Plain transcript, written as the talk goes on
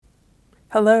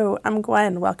Hello, I'm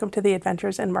Gwen. Welcome to the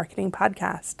Adventures in Marketing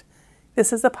podcast.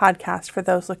 This is a podcast for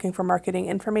those looking for marketing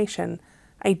information,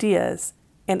 ideas,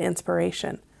 and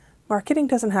inspiration. Marketing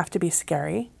doesn't have to be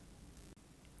scary.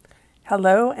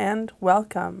 Hello and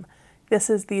welcome. This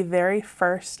is the very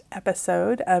first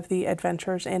episode of the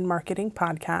Adventures in Marketing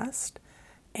podcast,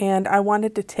 and I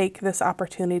wanted to take this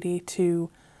opportunity to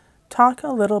talk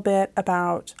a little bit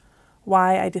about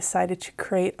why I decided to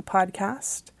create a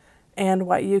podcast and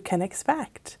what you can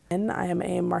expect. And I am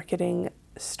a marketing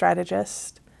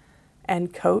strategist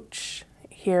and coach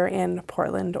here in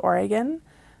Portland, Oregon.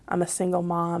 I'm a single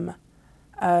mom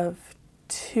of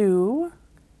two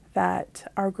that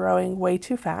are growing way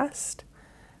too fast.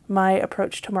 My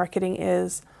approach to marketing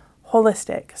is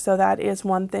holistic, so that is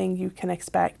one thing you can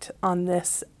expect on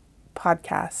this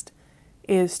podcast,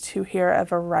 is to hear a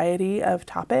variety of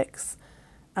topics.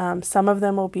 Some of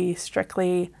them will be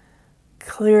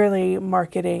clearly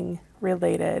marketing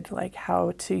related, like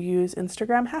how to use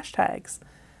Instagram hashtags.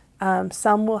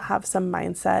 Some will have some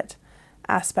mindset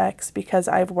aspects because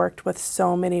I've worked with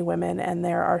so many women and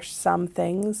there are some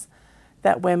things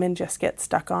that women just get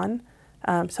stuck on.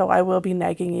 So I will be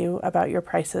nagging you about your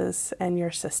prices and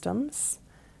your systems.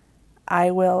 I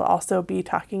will also be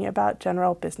talking about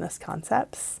general business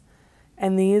concepts.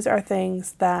 And these are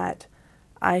things that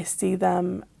I see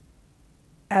them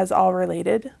as all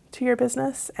related to your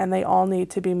business, and they all need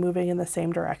to be moving in the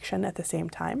same direction at the same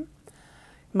time.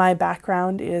 My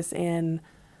background is in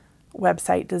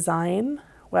website design,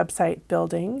 website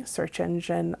building, search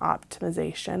engine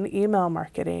optimization, email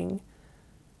marketing,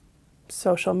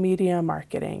 social media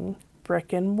marketing,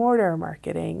 brick and mortar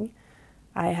marketing.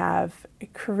 I have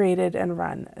created and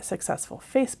run successful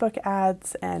Facebook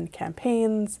ads and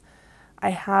campaigns.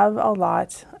 I have a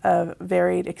lot of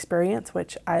varied experience,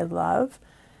 which I love.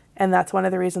 And that's one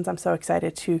of the reasons I'm so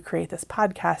excited to create this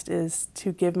podcast, is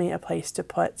to give me a place to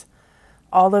put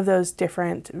all of those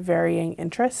different varying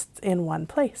interests in one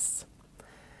place.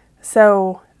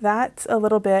 So that's a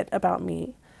little bit about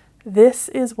me. This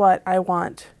is what I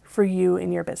want for you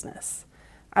in your business.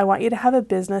 I want you to have a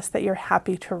business that you're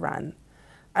happy to run.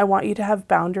 I want you to have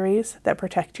boundaries that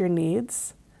protect your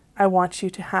needs. I want you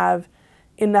to have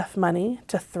enough money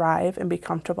to thrive and be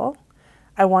comfortable.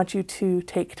 I want you to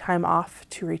take time off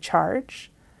to recharge.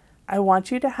 I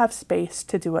want you to have space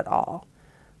to do it all,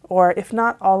 or if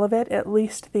not all of it, at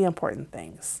least the important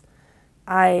things.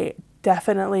 I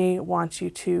definitely want you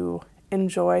to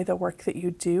enjoy the work that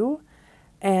you do,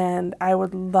 and I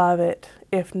would love it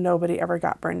if nobody ever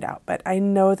got burned out, but I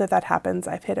know that happens.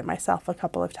 I've hit it myself a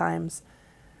couple of times.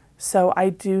 So I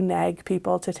do nag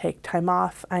people to take time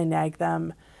off. I nag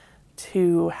them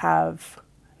to have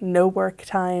no work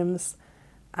times.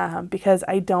 Because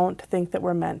I don't think that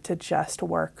we're meant to just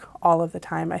work all of the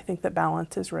time. I think that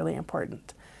balance is really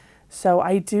important. So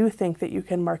I do think that you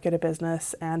can market a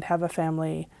business and have a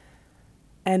family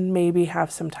and maybe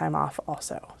have some time off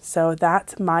also. So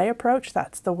that's my approach.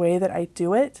 That's the way that I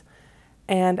do it.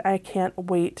 And I can't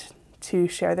wait to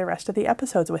share the rest of the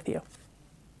episodes with you.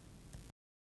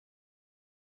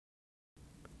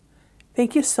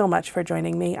 Thank you so much for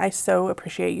joining me. I so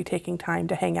appreciate you taking time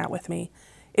to hang out with me.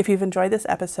 If you've enjoyed this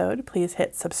episode, please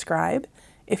hit subscribe.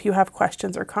 If you have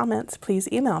questions or comments,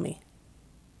 please email me.